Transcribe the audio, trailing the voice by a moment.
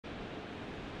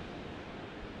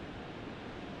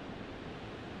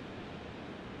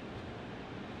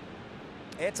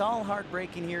It's all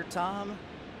heartbreaking here, Tom.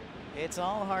 It's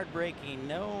all heartbreaking.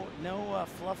 No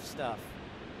fluff stuff.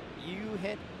 You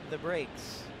hit the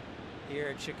brakes here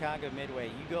at Chicago Midway.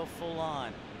 You go full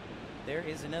on. There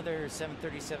is another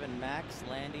 737 MAX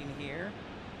landing here.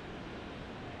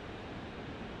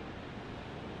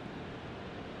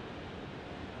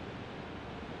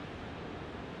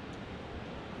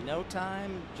 No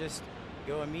time, just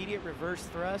go immediate reverse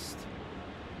thrust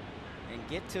and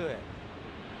get to it.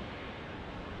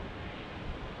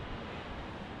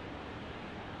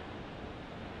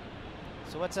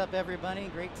 So what's up, everybody?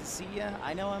 Great to see you.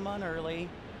 I know I'm on early,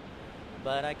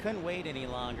 but I couldn't wait any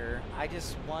longer. I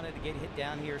just wanted to get hit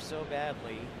down here so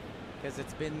badly because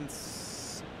it's been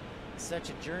such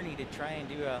a journey to try and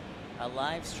do a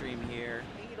live stream here.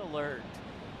 8 alert.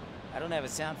 I don't have a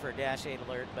sound for a Dash 8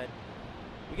 alert, but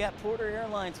we got Porter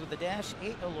Airlines with the Dash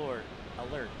 8 alert.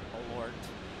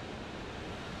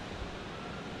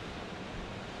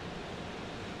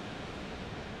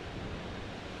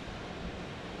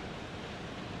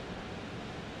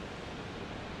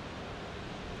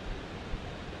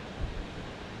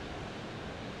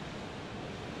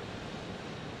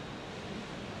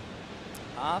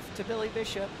 Off to Billy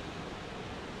Bishop.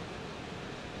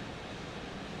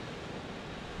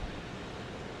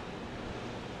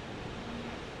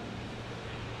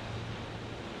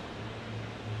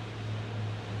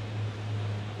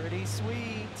 Pretty sweet.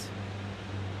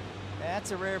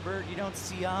 That's a rare bird you don't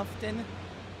see often.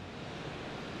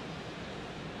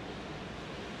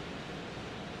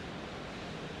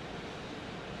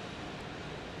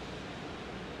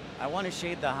 I want to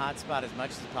shade the hotspot as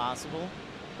much as possible,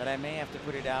 but I may have to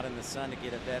put it out in the sun to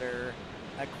get a better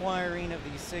acquiring of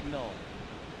the signal.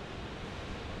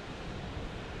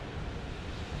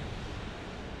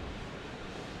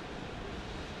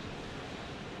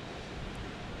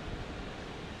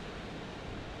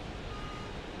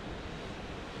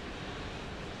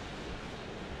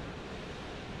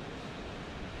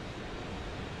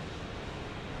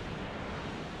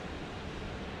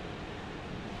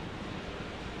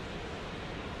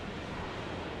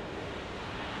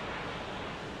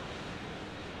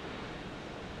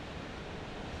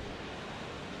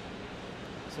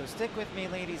 So stick with me,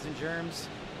 ladies and germs.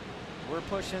 We're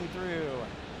pushing through.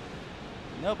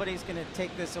 Nobody's gonna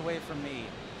take this away from me.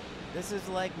 This is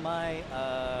like my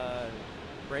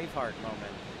Braveheart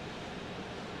moment.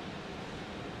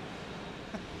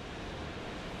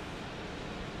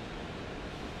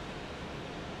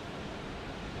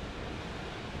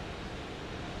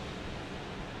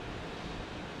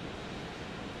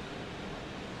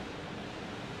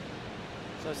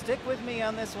 So stick with me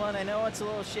on this one. I know it's a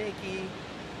little shaky,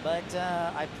 but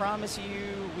I promise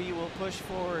you we will push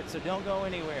forward, so don't go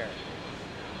anywhere.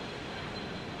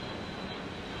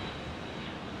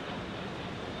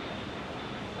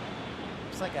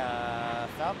 Looks like a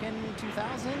Falcon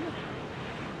 2000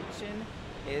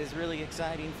 is really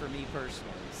exciting for me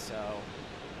personally. So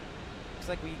looks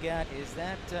like we got, is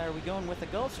that, are we going with the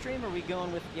Gulfstream or are we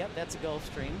going with, yep, that's a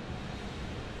Gulfstream.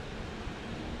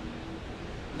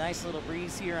 Nice little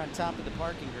breeze here on top of the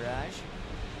parking garage.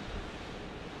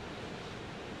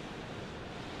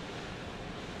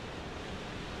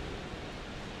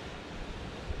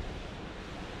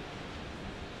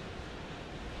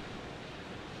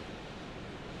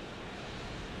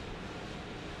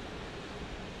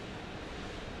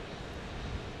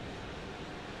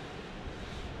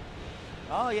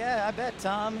 Oh yeah, I bet,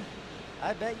 Tom.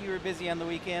 I bet you were busy on the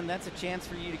weekend. That's a chance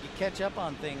for you to catch up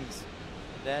on things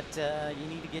that you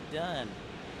need to get done.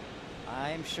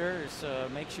 I'm sure, so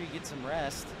make sure you get some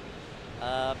rest.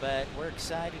 But we're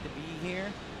excited to be here.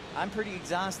 I'm pretty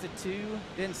exhausted too.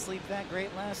 Didn't sleep that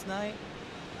great last night,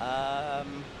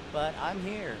 but I'm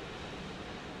here.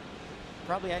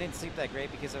 Probably I didn't sleep that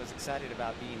great because I was excited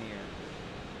about being here.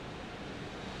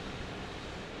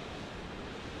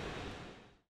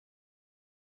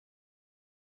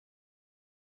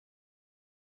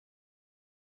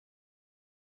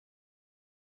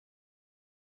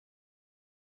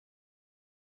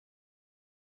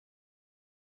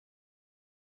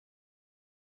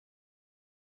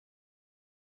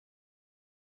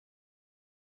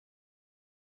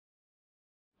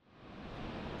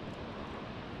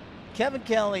 Kevin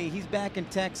Kelly, he's back in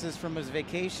Texas from his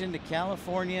vacation to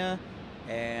California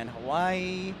and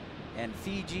Hawaii and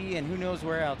Fiji and who knows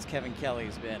where else Kevin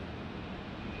Kelly's been.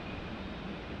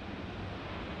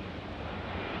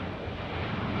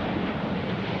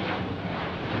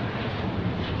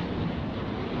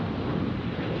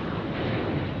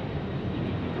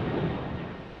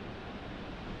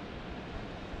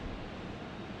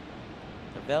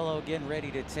 The Velo getting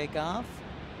ready to take off.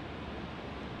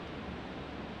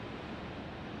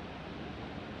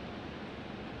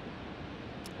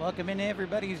 Welcome in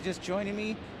everybody who's just joining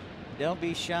me. Don't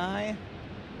be shy.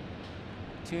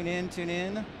 Tune in, tune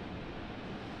in.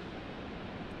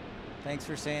 Thanks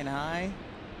for saying hi.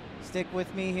 Stick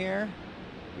with me here.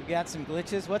 We've got some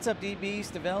glitches. What's up, DB?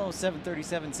 Stavello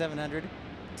 737-700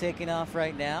 taking off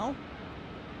right now.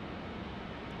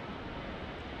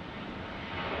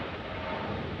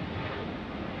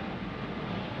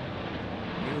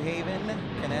 New Haven,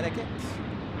 Connecticut.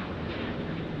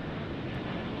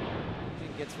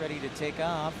 Engine gets ready to take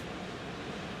off.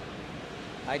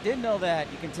 I did know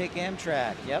that. You can take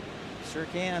Amtrak. Yep, sure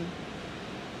can.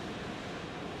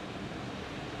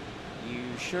 You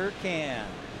sure can.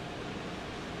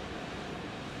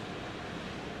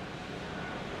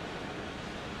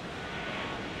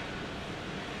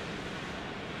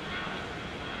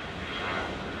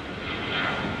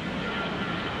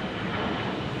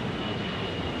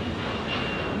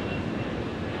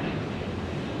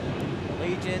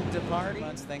 Legion to party.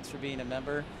 Thanks for being a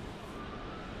member.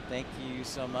 Thank you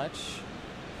so much.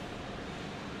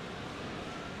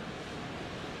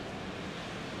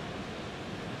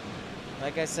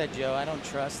 Like I said, Joe, I don't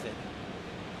trust it.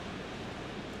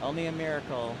 Only a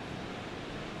miracle.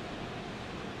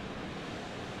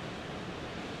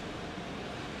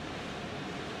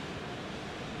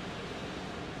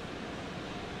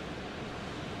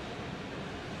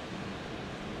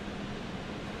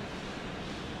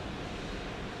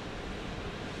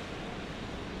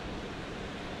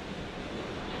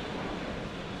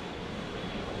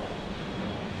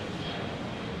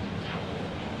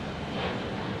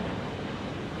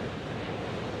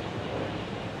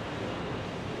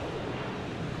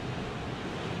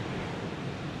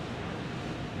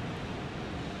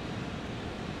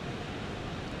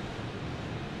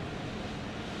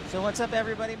 So what's up,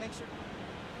 everybody? Make sure.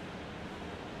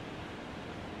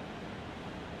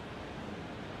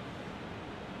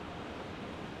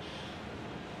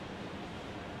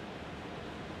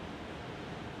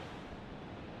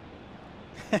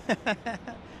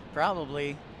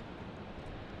 Probably.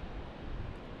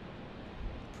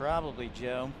 Probably,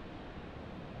 Joe.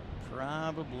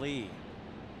 Probably.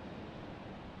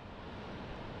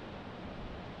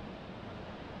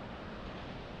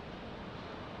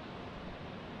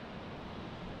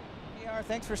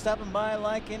 Thanks for stopping by,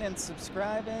 liking and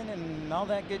subscribing and all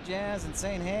that good jazz and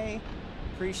saying hey.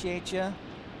 Appreciate you.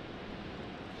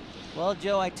 Well,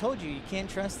 Joe, I told you can't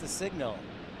trust the signal.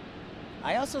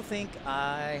 I also think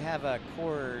I have a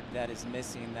cord that is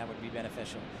missing that would be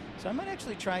beneficial. So I might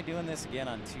actually try doing this again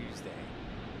on Tuesday.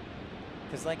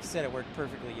 Because like you said, it worked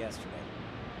perfectly yesterday.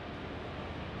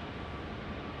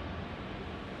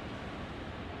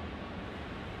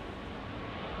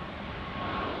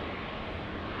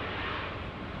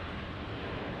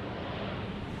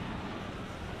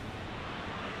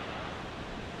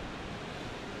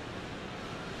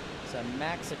 It's a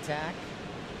max attack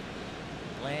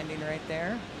landing right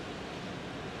there.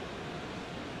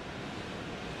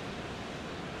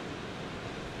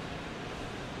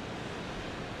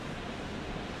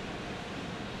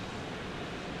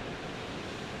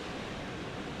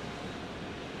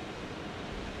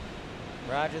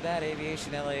 Roger that,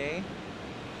 Aviation LAA.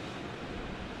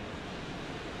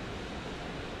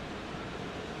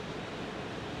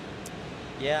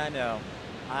 Yeah, I know.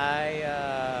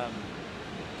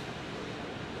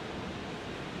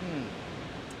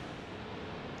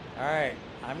 All right,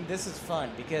 this is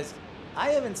fun because I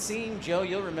haven't seen, Joe,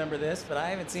 you'll remember this, but I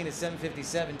haven't seen a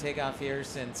 757 take off here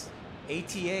since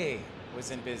ATA was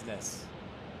in business.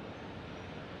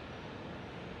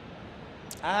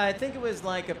 I think it was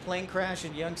like a plane crash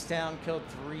in Youngstown, killed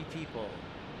 3 people.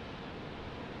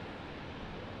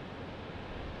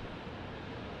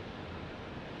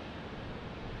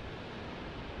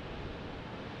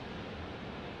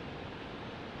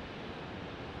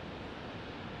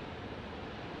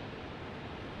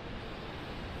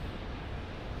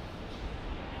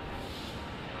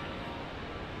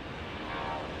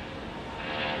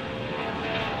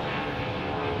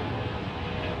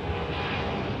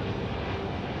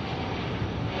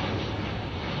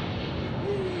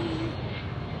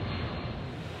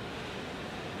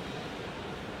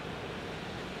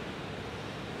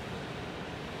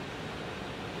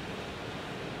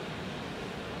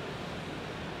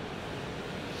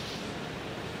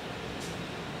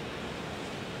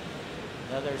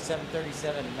 Another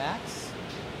 737 MAX.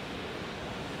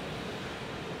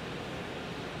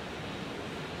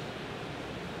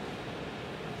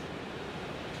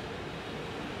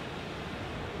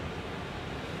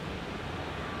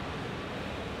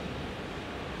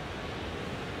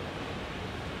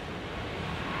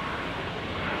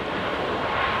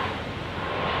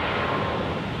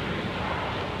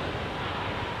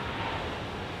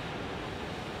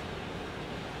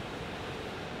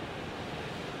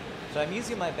 So I'm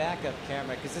using my backup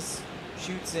camera because this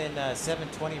shoots in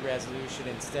 720 resolution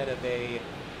instead of a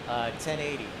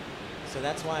 1080. So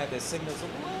that's why the signal's a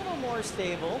little more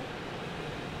stable.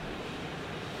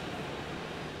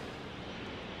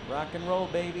 Rock and roll,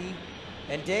 baby.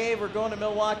 And Dave, we're going to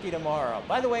Milwaukee tomorrow.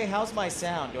 By the way, how's my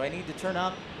sound? Do I need to turn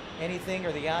up anything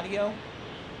or the audio?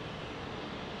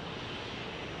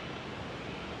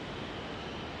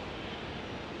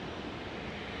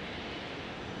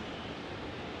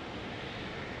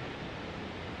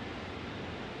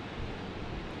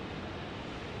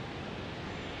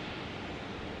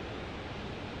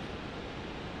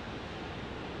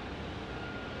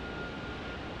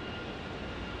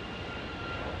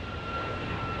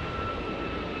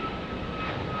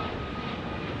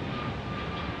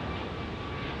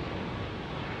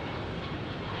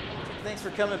 Thanks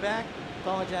for coming back.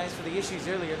 Apologize for the issues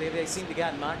earlier. They seem to have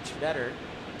gotten much better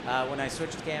when I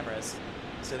switched cameras.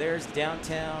 So there's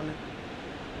downtown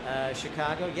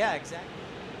Chicago. Yeah, exactly.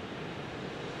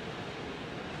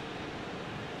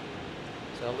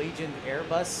 So Allegiant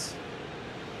Airbus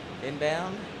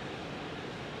inbound.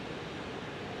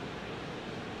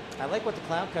 I like what the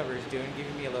cloud cover is doing,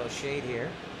 giving me a little shade here.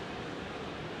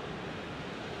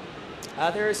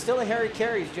 There is still a Harry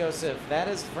Carey's, Joseph. That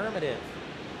is affirmative.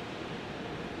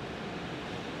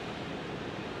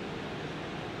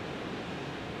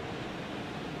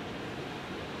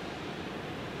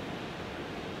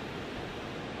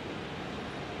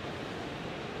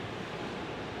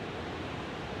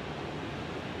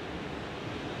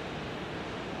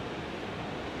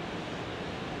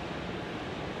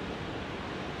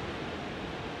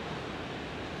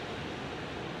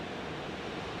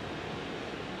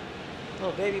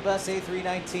 Little baby bus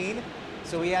A319.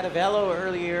 So we had a Velo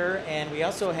earlier, and we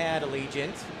also had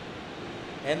Allegiant.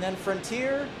 And then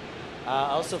Frontier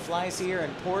also flies here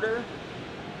in Porter.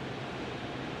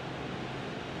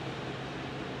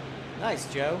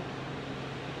 Nice, Joe.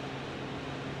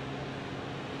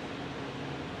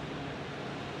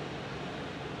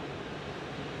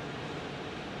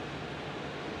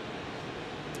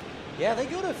 Yeah, they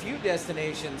go to a few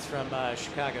destinations from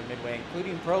Chicago Midway,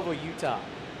 including Provo, Utah.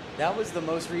 That was the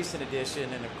most recent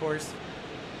addition, and of course,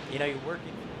 you know, you're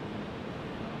working.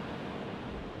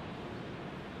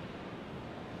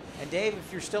 And Dave,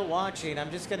 if you're still watching,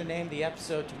 I'm just going to name the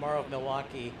episode tomorrow of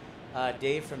Milwaukee,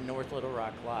 Dave from North Little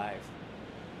Rock Live,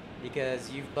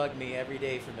 because you've bugged me every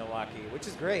day from Milwaukee, which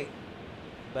is great,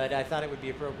 but I thought it would be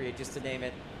appropriate just to name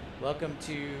it, Welcome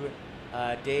to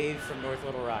Dave from North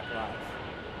Little Rock Live.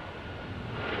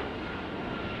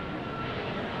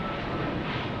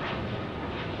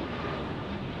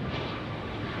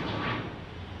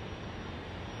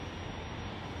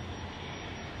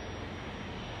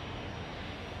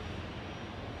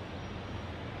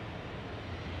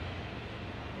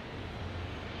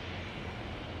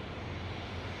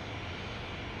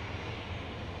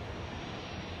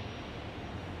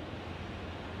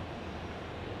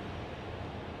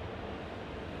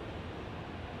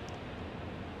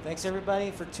 Thanks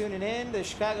everybody for tuning in to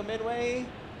Chicago Midway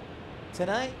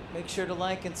tonight. Make sure to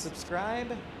like and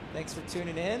subscribe. Thanks for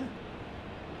tuning in.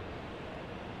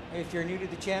 If you're new to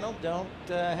the channel, don't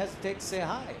hesitate to say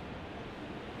hi.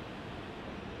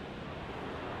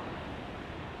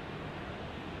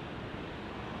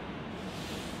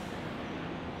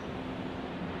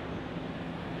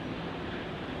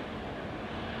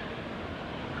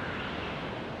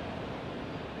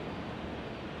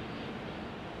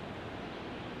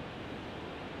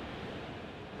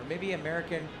 Maybe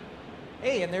American.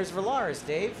 Hey, and there's Valaris,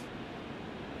 Dave.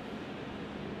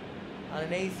 On an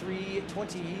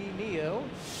A320 Neo.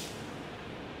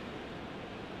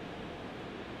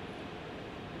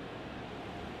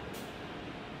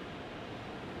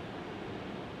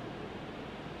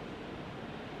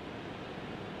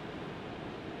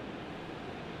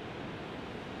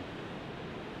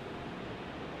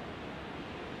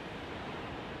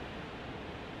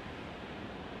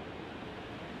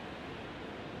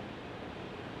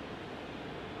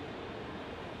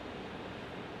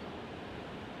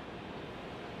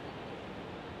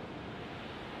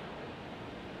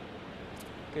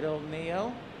 Good old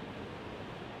Neo.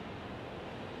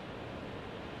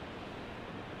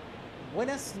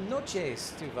 Buenas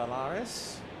noches to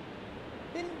Valaris.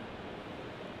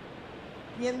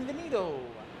 Bienvenido.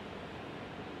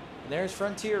 And there's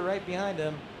Frontier right behind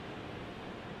him.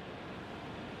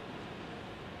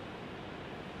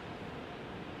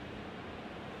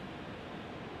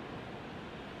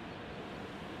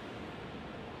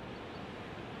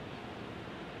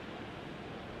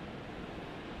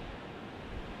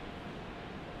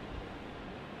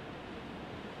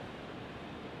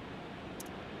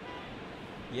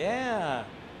 Yeah.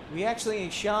 We actually,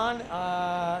 Sean,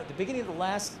 the beginning of the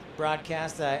last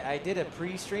broadcast, I did a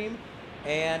pre-stream,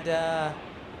 and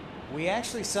we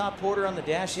actually saw Porter on the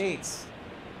Dash 8s.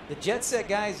 The Jet Set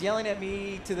guys yelling at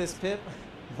me to this pip.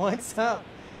 What's up?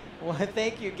 Well,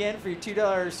 thank you again for your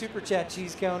 $2 Super Chat,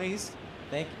 Cheese Conies.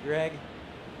 Thank you, Greg.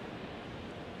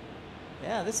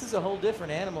 Yeah, this is a whole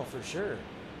different animal for sure.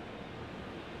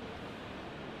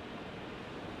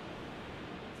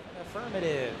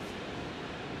 Affirmative.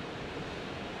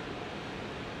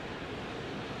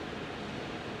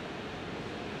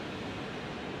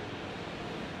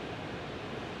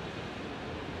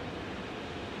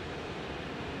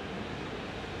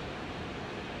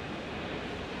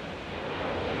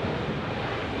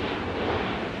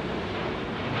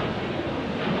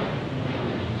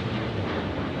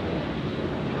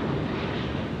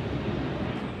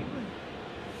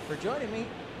 For joining me.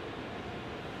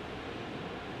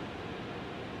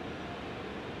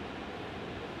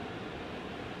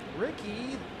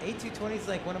 Ricky, A220 is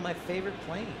like one of my favorite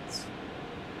planes.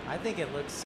 I think it looks